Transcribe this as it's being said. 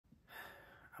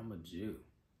I'm a Jew.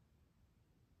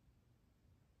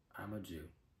 I'm a Jew.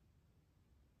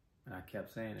 And I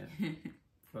kept saying it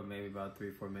for maybe about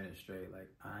 3-4 minutes straight. Like,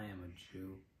 I am a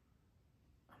Jew.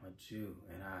 I'm a Jew.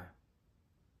 And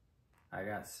I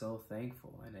got so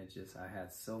thankful. And I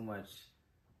had so much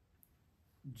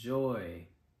joy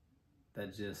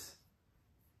that just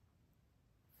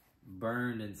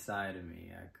burned inside of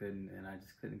me. I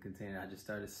just couldn't contain it. I just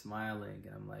started smiling,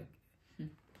 and I'm like,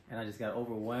 and I just got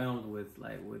overwhelmed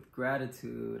with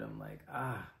gratitude. I'm like,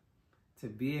 to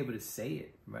be able to say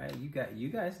it, right? You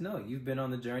guys know, you've been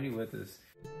on the journey with us.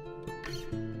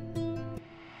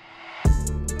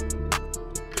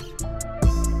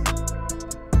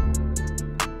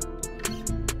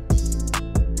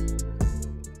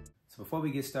 So before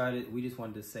we get started, we just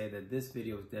wanted to say that this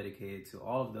video is dedicated to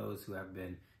all of those who have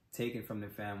been taken from their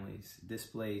families,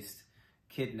 displaced,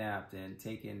 kidnapped, and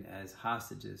taken as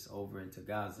hostages over into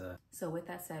Gaza. So with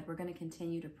that said, we're going to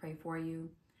continue to pray for you.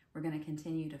 We're going to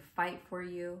continue to fight for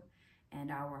you, and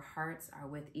our hearts are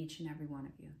with each and every one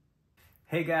of you.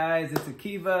 Hey guys, it's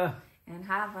Akiva. And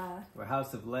Hava. We're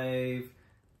House of Lave.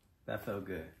 That felt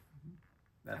good.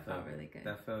 That felt really good.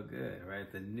 That felt good,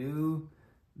 right? The new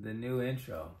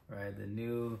intro, right? The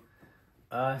new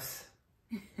us.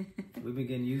 We've been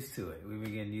getting used to it. We've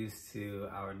been getting used to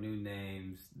our new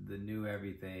names, the new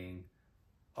everything,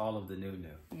 all of the new.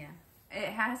 Yeah. It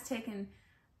has taken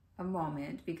a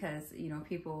moment because, you know,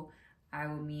 people I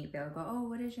will meet, they'll go, "Oh,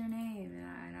 what is your name?"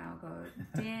 And I'll go,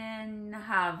 "Dan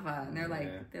Hava." And they're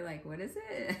like, "What is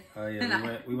it?" Oh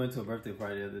yeah, we went to a birthday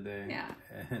party the other day. Yeah.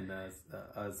 And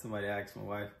somebody asked my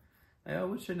wife, like, "Oh,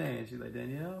 what's your name?" And she's like,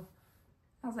 "Danielle."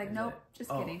 I was like, "Nope, just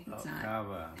kidding. It's not."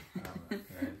 Hava, right.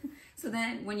 So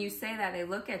then when you say that, they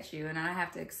look at you and I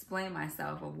have to explain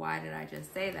myself of why did I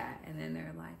just say that? And then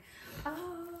they're like,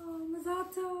 "Oh,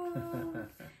 Mazato."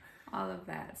 All of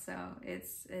that. So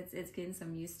it's getting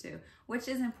some used to, which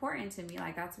is important to me.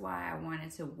 Like, that's why I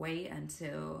wanted to wait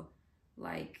until,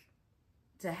 like,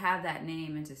 to have that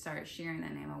name and to start sharing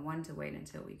that name. I wanted to wait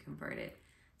until we converted.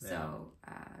 Yeah. So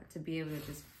to be able to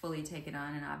just fully take it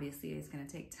on, and obviously it's going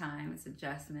to take time, it's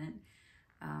adjustment,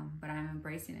 but I'm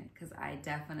embracing it because I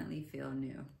definitely feel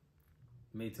new.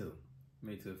 Me too.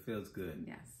 It feels good.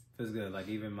 Yes. Feels good. Like,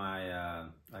 even my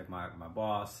my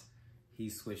boss, he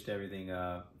switched everything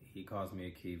up. He calls me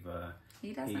Akiva.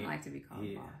 He doesn't like to be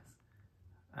called boss.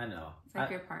 I know. It's like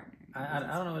your partner. I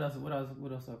don't know what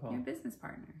else I call him. Your business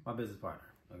partner. My business partner.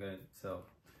 Okay, so,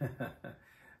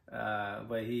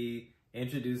 but he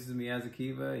introduces me as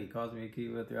Akiva. He calls me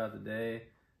Akiva throughout the day,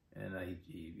 and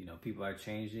he you know, people are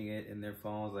changing it in their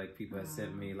phones. Like, people have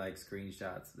sent me like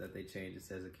screenshots that they changed. It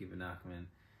says Akiva Nachman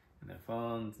in their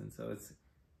phones, and so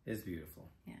it's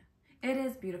beautiful. Yeah. It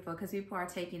is beautiful because people are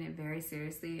taking it very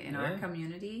seriously in our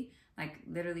community. Like,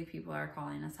 literally, people are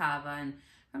calling us Hava, and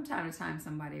from time to time,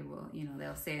 somebody will, you know,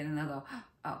 they'll say it and they'll go,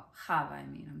 "Oh, Hava, I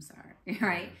mean, I'm sorry,"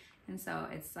 right? And so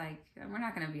it's like, we're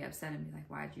not going to be upset and be like,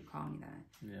 "Why did you call me that?"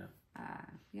 Yeah.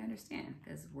 We understand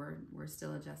because we're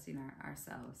still adjusting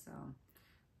ourselves. So,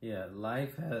 yeah,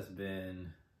 life has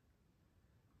been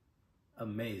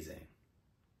amazing.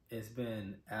 It's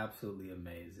been absolutely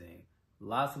amazing.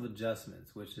 Lots of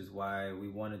adjustments, which is why we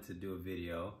wanted to do a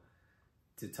video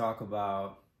to talk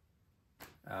about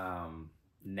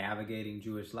navigating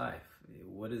Jewish life.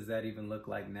 What does that even look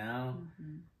like now?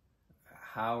 Mm-hmm.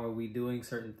 How are we doing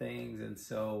certain things? And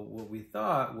so what we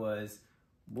thought was,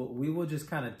 we will just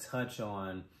kind of touch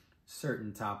on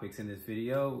certain topics in this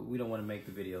video. We don't want to make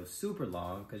the video super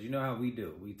long because you know how we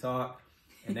do. We talk,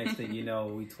 and next thing you know,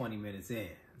 we 20 minutes in.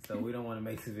 So we don't want to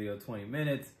make the video 20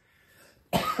 minutes.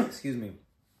 Excuse me.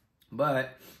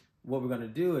 But what we're gonna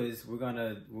do is we're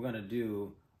gonna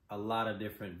do a lot of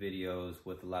different videos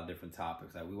with a lot of different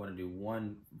topics. Like, we want to do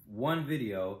one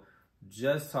video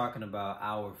just talking about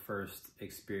our first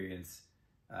experience,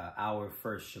 our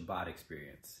first Shabbat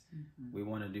experience. Mm-hmm. We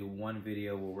want to do one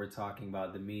video where we're talking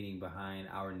about the meaning behind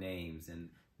our names and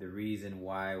the reason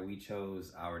why we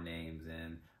chose our names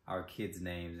and our kids'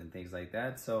 names and things like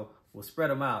that. So we'll spread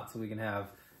them out so we can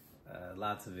have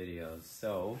lots of videos.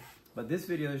 So, but this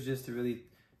video is just to really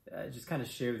just kind of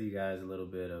share with you guys a little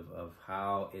bit of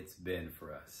how it's been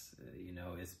for us. You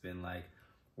know, it's been like,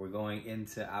 we're going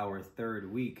into our 3rd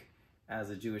week as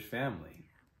a Jewish family,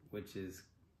 which is,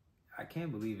 I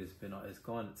can't believe it's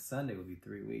going, Sunday will be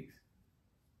 3 weeks.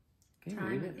 Can you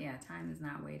believe it? Yeah, time is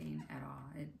not waiting at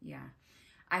all.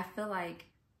 I feel like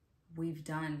we've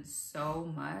done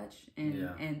so much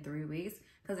in 3 weeks.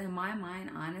 Because in my mind,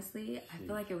 honestly, I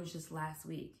feel like it was just last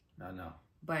week. I know.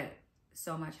 But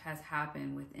so much has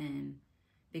happened within,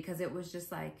 because it was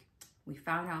just like, we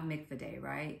found out mikveh day,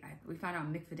 right? We found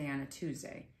out mikveh day on a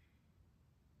Tuesday.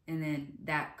 And then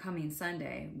that coming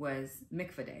Sunday was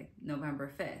mikveh day,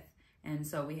 November 5th. And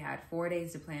so we had 4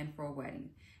 days to plan for a wedding.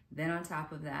 Then on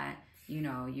top of that, you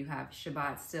know, you have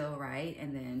Shabbat still, right?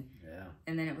 And then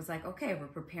it was like, okay, we're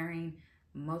preparing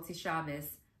Motzi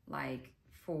Shabbos, like,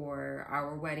 for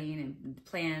our wedding and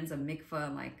plans of mikveh.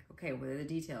 I'm like, okay, what are the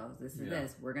details? This is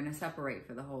this. We're going to separate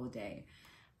for the whole day.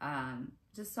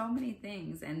 Just so many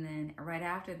things. And then right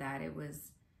after that, it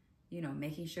was, you know,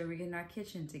 making sure we're getting our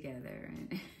kitchen together.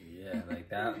 Yeah, like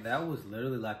that was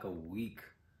literally like a week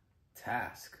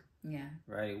task. Yeah.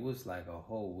 Right? It was like a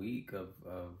whole week of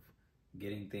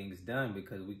getting things done,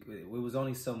 because it was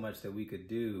only so much that we could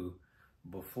do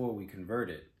before we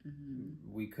converted.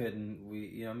 We couldn't,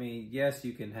 you know what I mean? Yes,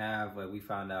 you can have, like, we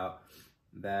found out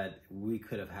that we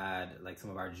could have had, like, some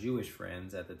of our Jewish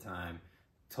friends at the time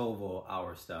tovel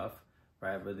our stuff,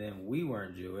 right? But then we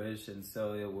weren't Jewish, and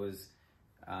so it was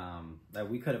like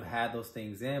we could have had those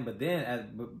things in, but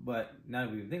then, but now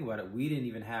that we think about it, we didn't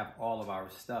even have all of our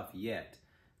stuff yet.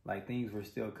 Like, things were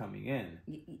still coming in.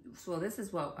 So this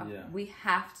is what we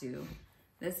have to.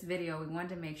 This video, we wanted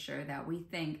to make sure that we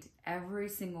thanked every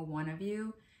single one of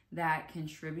you that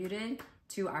contributed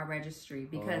to our registry.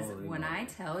 Because when I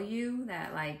tell you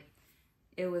that, like,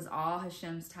 it was all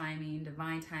Hashem's timing,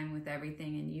 divine timing with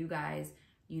everything, and you guys,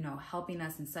 you know, helping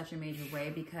us in such a major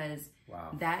way, because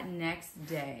that next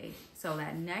day,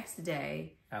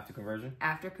 after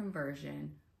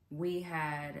conversion, we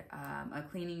had a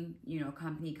cleaning, you know,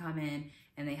 company come in,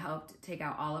 and they helped take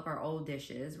out all of our old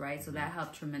dishes, right? So that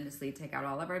helped tremendously take out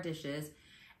all of our dishes.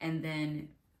 And then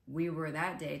we were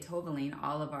that day totaling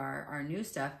all of our new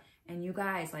stuff. And you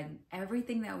guys, like,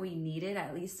 everything that we needed,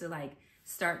 at least to, like,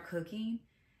 start cooking,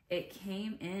 it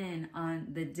came in on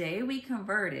the day we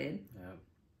converted.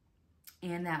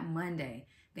 And that Monday,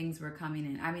 things were coming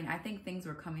in. I mean, I think things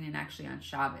were coming in actually on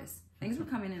Shabbos. Things were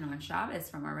coming in on Shabbos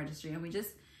from our registry, and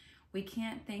we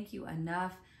can't thank you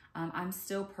enough. I'm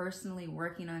still personally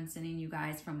working on sending you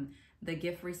guys from the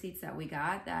gift receipts that we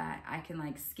got, that I can,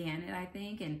 like, scan it, I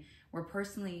think. And we're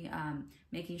personally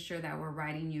making sure that we're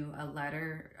writing you a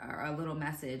letter or a little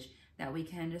message that we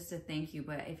can, just to thank you.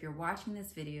 But if you're watching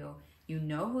this video, you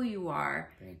know who you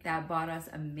are, that bought us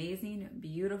amazing,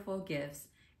 beautiful gifts.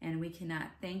 And we cannot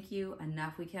thank you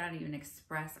enough. We cannot even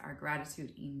express our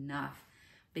gratitude enough.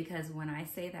 Because when I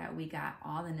say that we got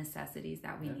all the necessities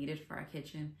that we needed for our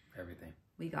kitchen, everything,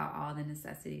 we got all the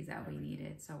necessities that we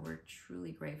needed. So we're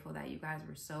truly grateful that you guys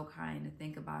were so kind to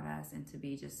think about us, and to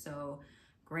be just so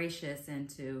gracious, and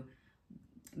to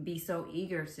be so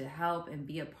eager to help and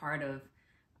be a part of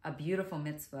a beautiful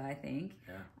mitzvah, I think.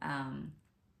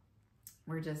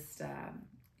 We're just,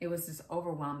 it was just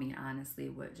overwhelming, honestly,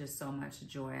 with just so much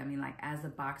joy. I mean, like, as the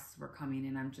boxes were coming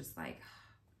in, I'm just like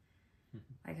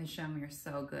Hashem, you're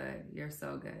so good. You're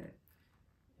so good.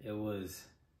 It was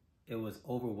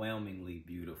overwhelmingly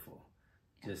beautiful,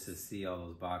 just to see all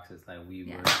those boxes. Like, we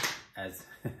were,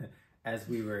 as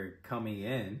we were coming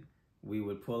in, we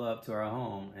would pull up to our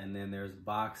home, and then there's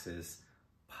boxes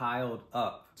piled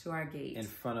up to our gate, in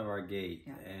front of our gate,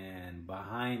 and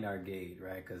behind our gate,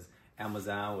 right? Because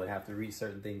Amazon would have to reach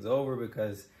certain things over,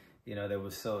 because, you know, there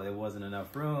wasn't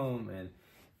enough room,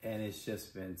 and it's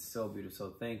just been so beautiful.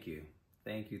 So thank you.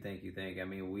 I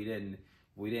mean, we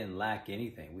didn't lack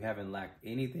anything. We haven't lacked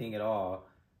anything at all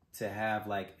to have,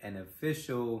 like, an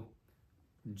official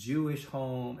Jewish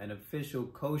home, an official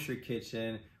kosher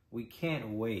kitchen. We can't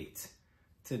wait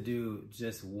to do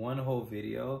just one whole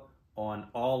video on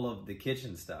all of the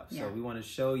kitchen stuff. So we want to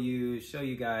show you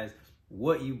guys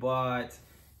what you bought,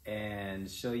 and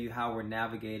show you how we're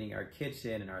navigating our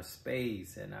kitchen and our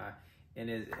space, and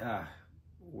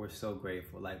we're so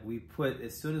grateful. Like,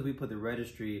 as soon as we put the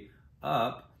registry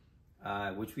up,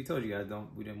 which we told you guys,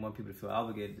 we didn't want people to feel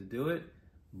obligated to do it,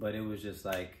 but it was just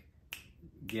like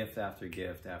gift after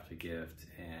gift after gift,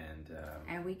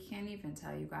 and we can't even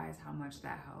tell you guys how much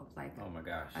that helped. Like, oh my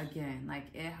gosh, again, like,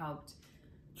 it helped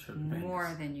tremendous.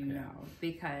 More than you know,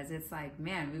 because it's like,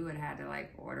 man, we would have had to,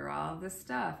 like, order all of this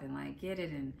stuff and, like, get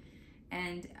it,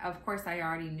 and of course I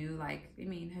already knew, like, I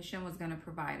mean, Hashem was going to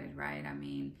provide it, right? I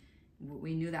mean,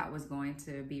 we knew that was going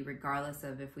to be regardless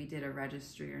of if we did a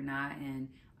registry or not. And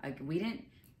we didn't,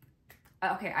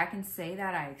 okay, I can say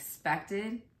that I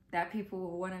expected that people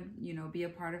would want to, you know, be a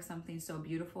part of something so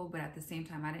beautiful, but at the same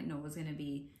time, I didn't know it was going to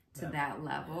be to that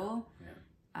level,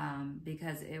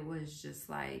 because it was just,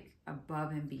 like,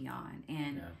 above and beyond.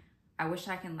 And I wish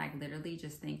I can, like, literally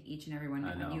just thank each and every one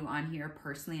of you on here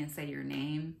personally and say your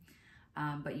name,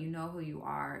 but you know who you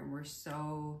are, and we're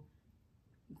so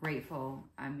grateful.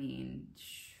 I mean,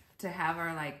 to have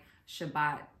our, like,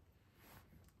 Shabbat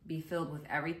be filled with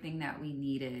everything that we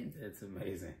needed. It's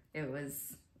amazing. It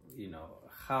was,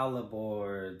 challah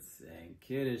boards and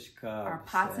kiddush cups. Our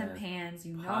pots and pans.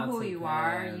 You know who you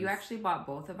are. You actually bought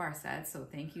both of our sets, so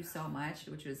thank you so much,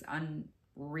 which was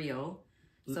unreal.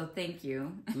 So thank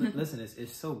you. Listen,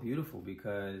 it's so beautiful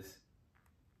because,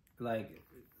 like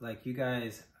you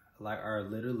guys are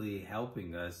literally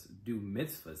helping us do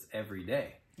mitzvahs every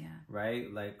day. Yeah.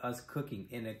 Right? Like us cooking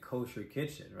in a kosher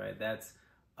kitchen, right? That's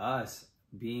us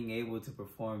being able to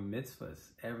perform mitzvahs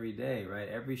every day, right?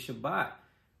 Every Shabbat,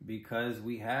 because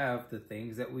we have the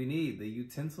things that we need, the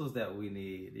utensils that we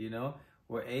need,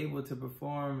 we're able to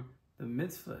perform the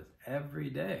mitzvahs every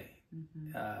day.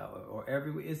 Or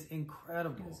every week. It's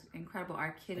incredible. It's incredible.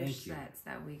 Our kiddush sets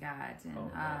that we got, and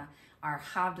our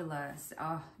Havdalahs,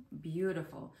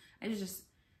 beautiful. It's just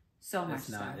so much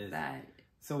stuff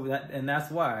and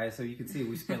that's why. So you can see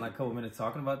we spent like a couple minutes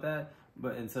talking about that,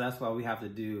 so that's why we have to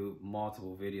do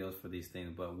multiple videos for these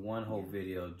things. But one whole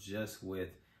video just with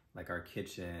like our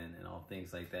kitchen and all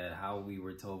things like that, how we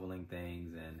were toveling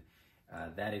things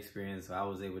and that experience. So I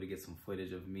was able to get some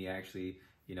footage of me actually,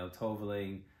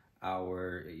 toveling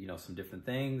our some different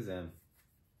things, and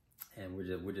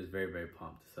we're just very, very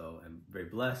pumped. So I'm very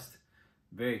blessed,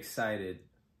 very excited,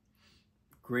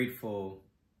 grateful,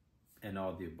 and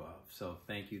all the above. So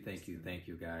thank you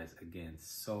guys again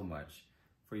so much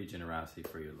for your generosity,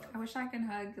 for your love. I wish I could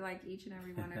hug like each and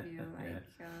every one of you,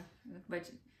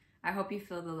 but I hope you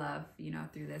feel the love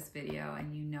through this video,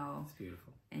 and it's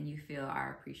beautiful, and you feel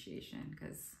our appreciation,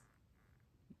 because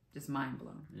just mind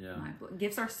blown. Yeah. Mind blown.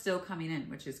 Gifts are still coming in,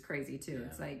 which is crazy too. Yeah.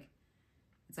 It's like,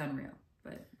 it's unreal,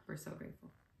 but we're so grateful.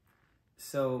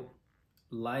 So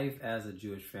life as a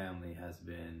Jewish family has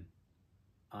been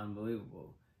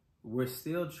unbelievable. We're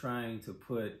still trying to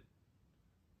put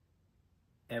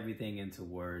everything into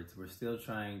words. We're still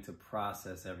trying to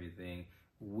process everything.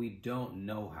 We don't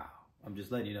know how. I'm just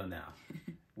letting you know now.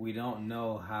 We don't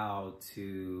know how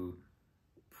to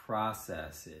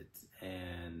process it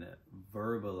and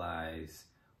verbalize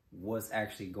what's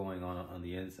actually going on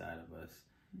the inside of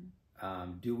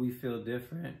us. Do we feel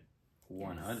different?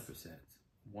 100%.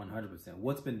 100%.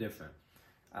 What's been different?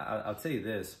 I'll tell you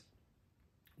this.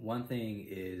 One thing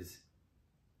is,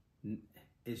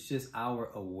 it's just our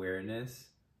awareness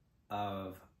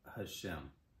of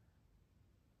Hashem.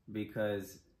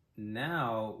 Because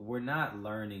now we're not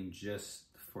learning just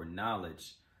for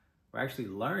knowledge. We're actually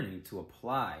learning to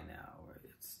apply now.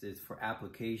 It's for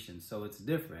application. So it's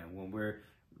different. When we're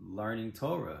learning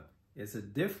Torah, it's a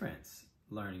difference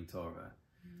learning Torah.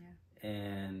 Yeah.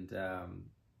 And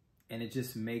it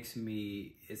just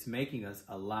it's making us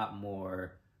a lot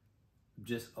more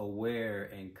just aware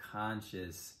and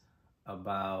conscious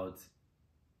about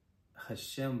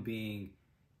Hashem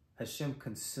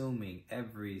consuming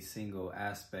every single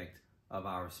aspect of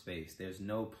our space. There's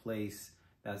no place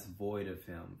that's void of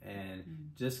him.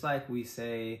 And just like we've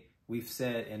said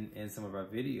in some of our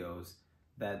videos,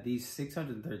 that these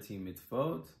 613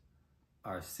 mitzvot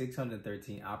are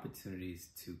 613 opportunities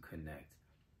to connect.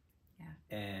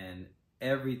 Yeah. And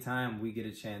every time we get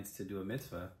a chance to do a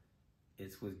mitzvah,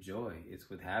 it's with joy, it's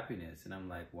with happiness. And I'm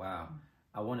like, wow,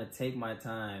 I want to take my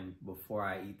time before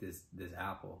I eat this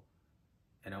apple,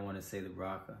 and I want to say the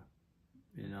bracha,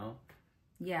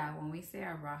 Yeah, when we say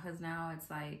our brachas now, it's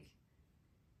like,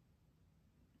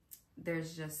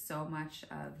 there's just so much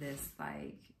of this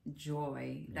like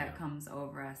joy that comes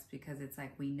over us, because it's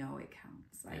like, we know it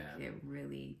counts. Like it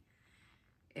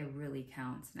really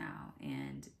counts now.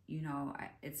 And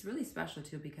it's really special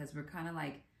too, because we're kind of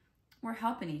like, we're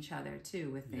helping each other too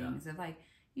with things of like,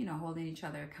 holding each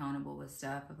other accountable with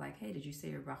stuff of like, hey, did you say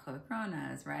your bracha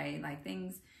chronas, right? Like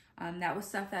things, that was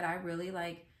stuff that I really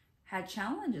like had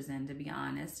challenges in, to be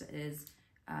honest, is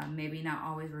maybe not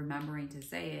always remembering to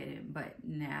say it. But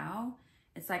now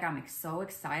it's like, I'm so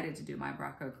excited to do my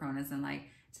bracha chronas and like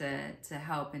to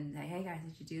help and say, hey guys,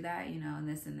 did you do that? And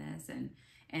this and this.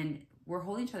 And we're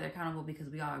holding each other accountable because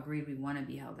we all agreed we want to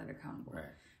be held accountable. Right.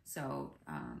 So,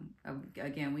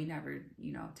 again, we never,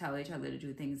 tell each other to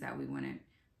do things that we wouldn't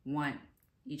want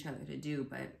each other to do,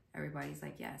 but everybody's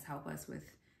like, yes, help us with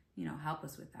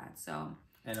that. So.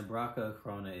 And a bracha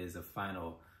chrona is a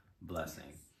final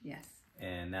blessing. Yes.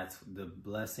 And that's the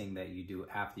blessing that you do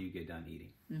after you get done eating.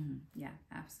 Mm-hmm. Yeah,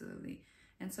 absolutely.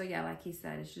 And so, yeah, like he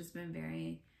said, it's just been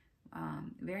very,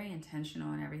 very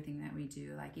intentional in everything that we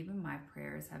do. Like even my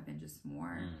prayers have been just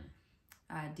more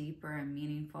deeper and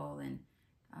meaningful, and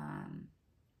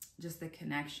just the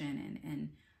connection. And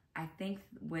I think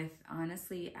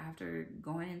honestly, after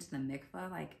going into the mikvah,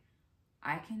 like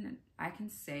I can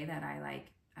say that I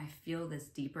feel this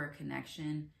deeper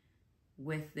connection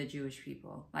with the Jewish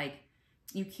people. Like,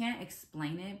 you can't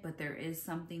explain it, but there is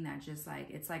something that just like,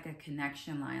 it's like a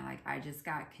connection line. Like, I just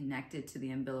got connected to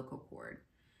the umbilical cord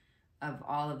of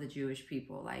all of the Jewish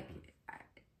people. Like,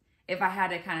 if I had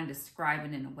to kind of describe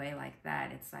it in a way like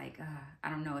that, it's like, I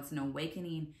don't know, it's an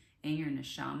awakening in your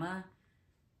neshama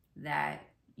that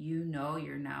you know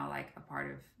you're now like a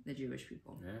part of the Jewish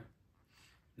people. Yeah.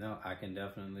 No, I can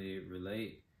definitely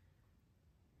relate.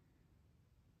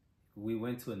 We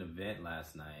went to an event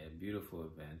last night, a beautiful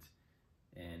event,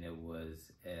 and it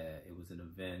was an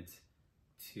event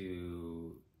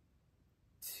to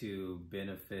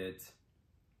benefit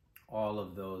all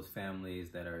of those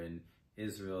families that are in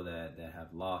Israel that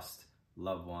have lost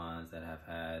loved ones, that have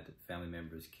had family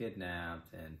members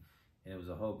kidnapped, and it was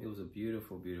a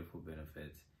beautiful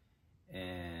benefit.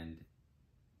 And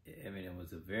I mean, it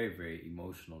was a very, very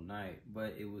emotional night,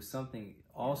 but it was something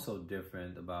also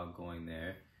different about going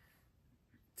there.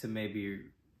 To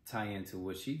maybe tie into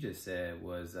what she just said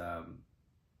was,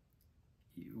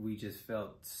 we just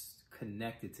felt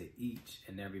connected to each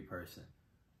and every person,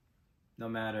 no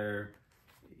matter,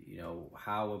 you know,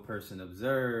 how a person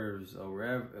observes or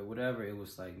whatever. It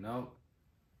was like, nope,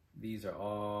 these are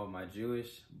all my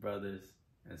Jewish brothers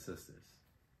and sisters,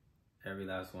 every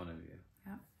last one of you.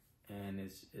 Yeah. And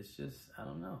it's just, I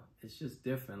don't know, it's just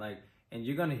different. Like, and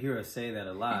you're gonna hear us say that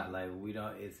a lot. Like,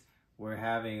 we're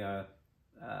having a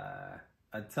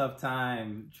tough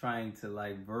time trying to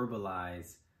like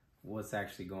verbalize what's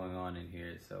actually going on in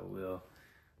here. So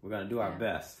we're gonna do our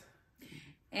best.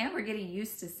 And we're getting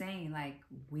used to saying like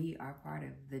we are part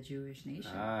of the Jewish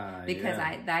nation, because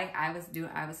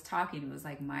I was talking. It was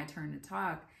like my turn to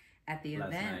talk at the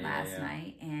event last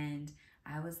night, and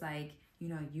I was like, you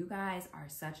know, you guys are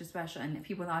such a special, and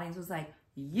people in the audience was like,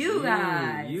 you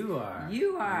guys, you are,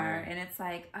 yeah. And it's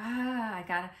like, I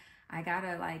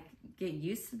gotta like get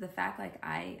used to the fact like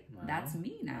that's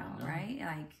me now, right?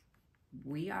 Like,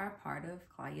 we are part of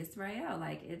Klal Yisrael.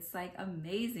 Like, it's like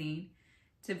amazing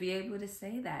to be able to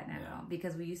say that now,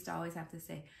 because we used to always have to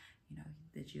say, you know,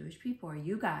 the Jewish people or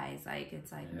you guys. Like,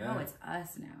 it's like, no, it's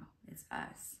us now. It's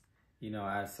us. You know,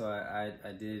 I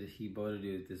did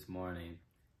Hibodedut this morning,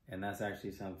 and that's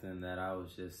actually something that I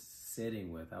was just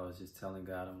sitting with. I was just telling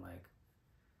God, I'm like,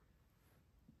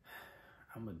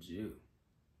 I'm a Jew.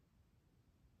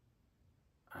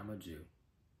 I'm a Jew.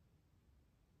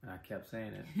 And I kept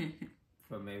saying it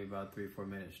for maybe about 3-4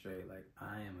 minutes straight. Like,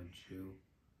 I am a Jew.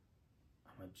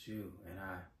 I'm a Jew. And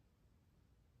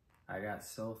I got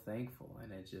so thankful.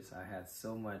 And I had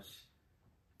so much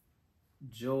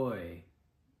joy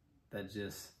that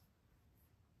just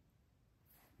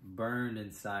burned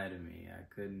inside of me. I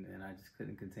just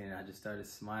couldn't contain it. I just started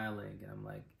smiling. And I'm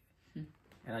like,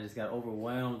 and I just got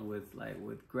overwhelmed with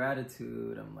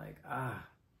gratitude. I'm like,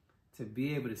 to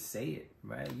be able to say it,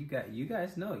 right? You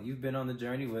guys know, you've been on the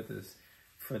journey with us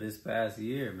for this past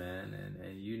year, man,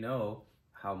 and you know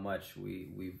how much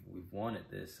we've wanted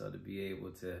this. So to be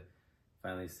able to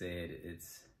finally say it,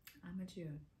 I'm a Jew.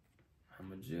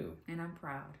 I'm a Jew. And I'm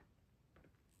proud.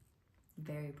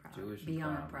 Very proud. Jewish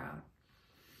beyond proud.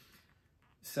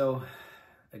 So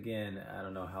again, I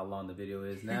don't know how long the video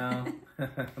is now.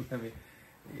 let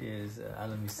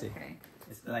me see. Okay.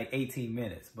 It's like 18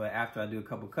 minutes, but after I do a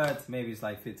couple cuts, maybe it's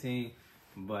like 15.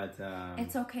 But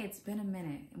it's okay. It's been a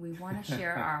minute. We want to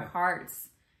share our hearts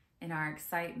and our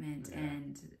excitement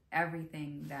and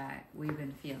everything that we've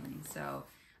been feeling. So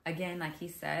again, like he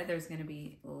said, there's going to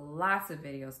be lots of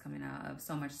videos coming out of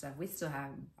so much stuff. We still have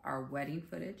our wedding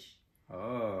footage.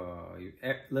 Oh,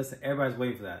 listen, everybody's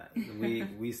waiting for that.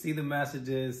 We see the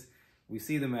messages. We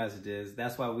see the messages.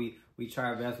 That's why we try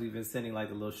our best. We've been sending like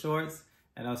the little shorts.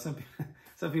 I know some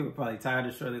people are probably tired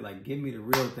of shortly, like, give me the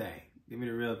real thing. Give me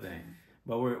the real thing.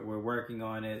 But we're working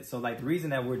on it. So like the reason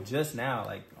that we're just now,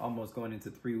 like almost going into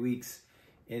 3 weeks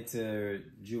into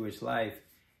Jewish life,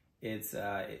 things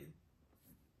have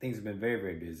been very,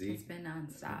 very busy. It's been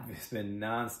nonstop. It's been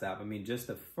nonstop. I mean, just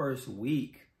the first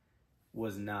week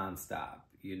was nonstop,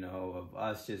 you know, of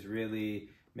us just really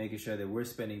making sure that we're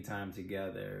spending time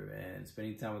together and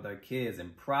spending time with our kids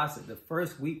and process. The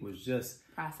first week was just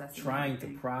trying to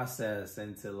process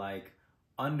and to like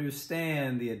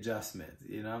understand the adjustments.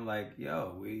 You know, I'm like,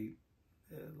 yo, we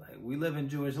live in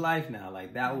Jewish life now.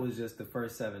 Like that was just the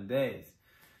first 7 days.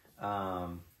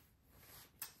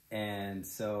 And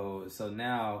so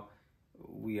now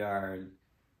we are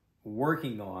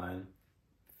working on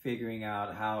figuring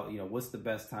out how, you know, what's the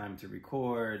best time to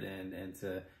record and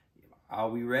to, are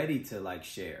we ready to like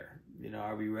share? You know,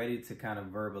 are we ready to kind of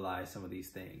verbalize some of these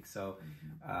things? So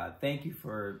thank you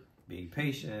for being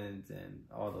patient and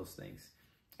all those things.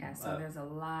 Yeah, so there's a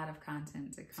lot of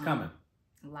content to come. It's coming.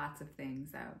 lots of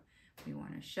things that we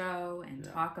want to show and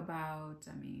talk about.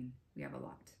 I mean, we have a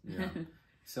lot. Yeah.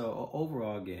 So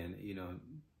overall, again, you know,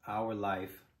 our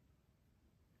life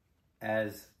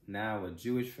as now a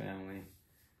Jewish family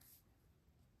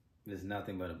is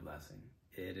nothing but a blessing.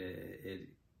 It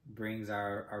brings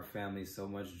our family so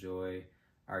much joy.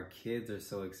 Our kids are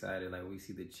so excited. Like, we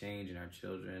see the change in our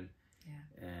children.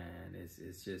 Yeah. And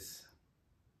it's just,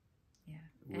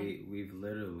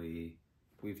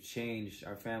 we've changed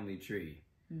our family tree.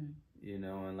 You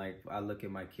know, and like, I look at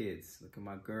my kids, look at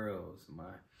my girls,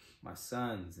 my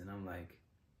sons, and I'm like,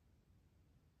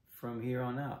 from here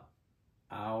on out,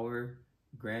 our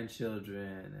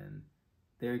grandchildren and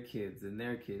their kids and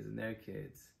their kids and their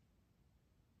kids,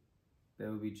 they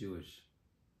will be Jewish.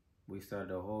 We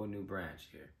started a whole new branch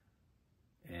here.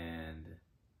 And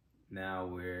now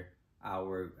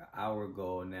our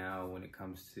goal now, when it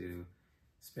comes to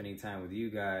spending time with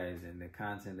you guys and the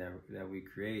content that we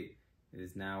create,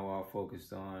 is now all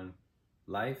focused on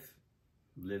life,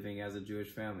 living as a Jewish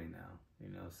family now, you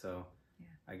know. So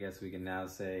I guess we can now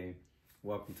say,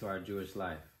 welcome to our Jewish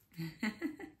life.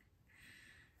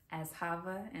 As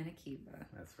Hava and Akiva.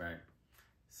 That's right.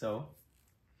 So,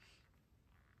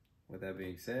 with that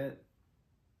being said,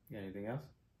 you got anything else?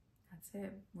 That's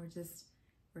it.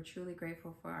 We're truly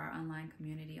grateful for our online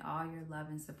community, all your love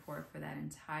and support for that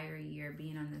entire year,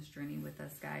 being on this journey with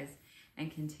us, guys,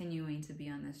 and continuing to be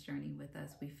on this journey with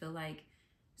us. We feel like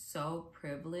so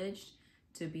privileged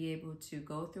to be able to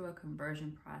go through a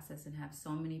conversion process and have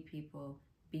so many people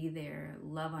be there,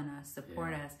 love on us,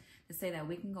 support us, to say that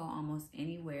we can go almost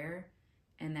anywhere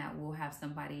and that we'll have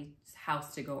somebody's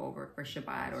house to go over for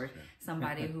Shabbat, or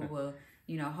somebody who will,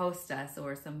 you know, host us,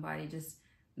 or somebody just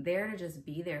there to just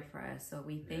be there for us. So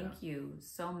we thank you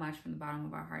so much from the bottom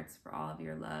of our hearts for all of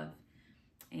your love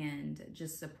and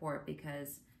just support,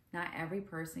 because not every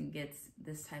person gets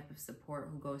this type of support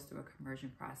who goes through a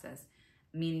conversion process,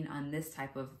 meaning on this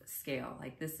type of scale.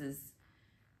 Like,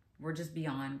 we're just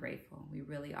beyond grateful. We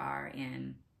really are.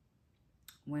 And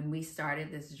when we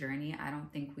started this journey, I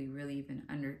don't think we really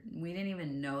we didn't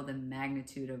even know the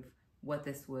magnitude of what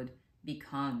this would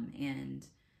become and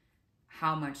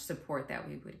how much support that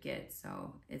we would get.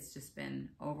 So it's just been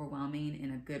overwhelming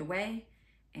in a good way,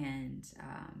 and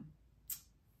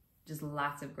just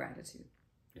lots of gratitude.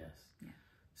 Yes. Yeah.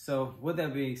 So with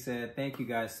that being said, thank you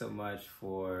guys so much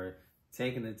for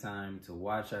taking the time to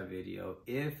watch our video.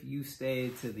 If you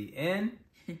stayed to the end,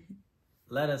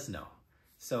 let us know.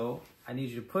 So I need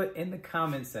you to put in the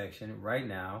comment section right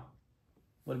now,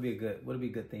 what would be a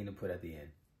good thing to put at the end?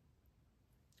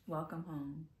 Welcome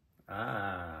home.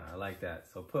 I like that.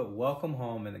 So put welcome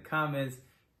home in the comments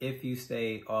if you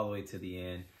stayed all the way to the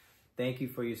end. Thank you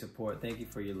for your support. Thank you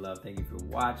for your love. Thank you for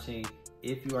watching.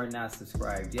 If you are not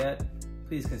subscribed yet,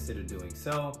 please consider doing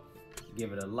so.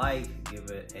 Give it a like, give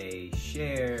it a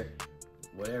share,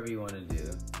 whatever you want to do.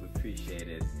 We appreciate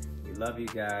it. We love you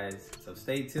guys. So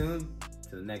stay tuned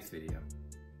to the next video.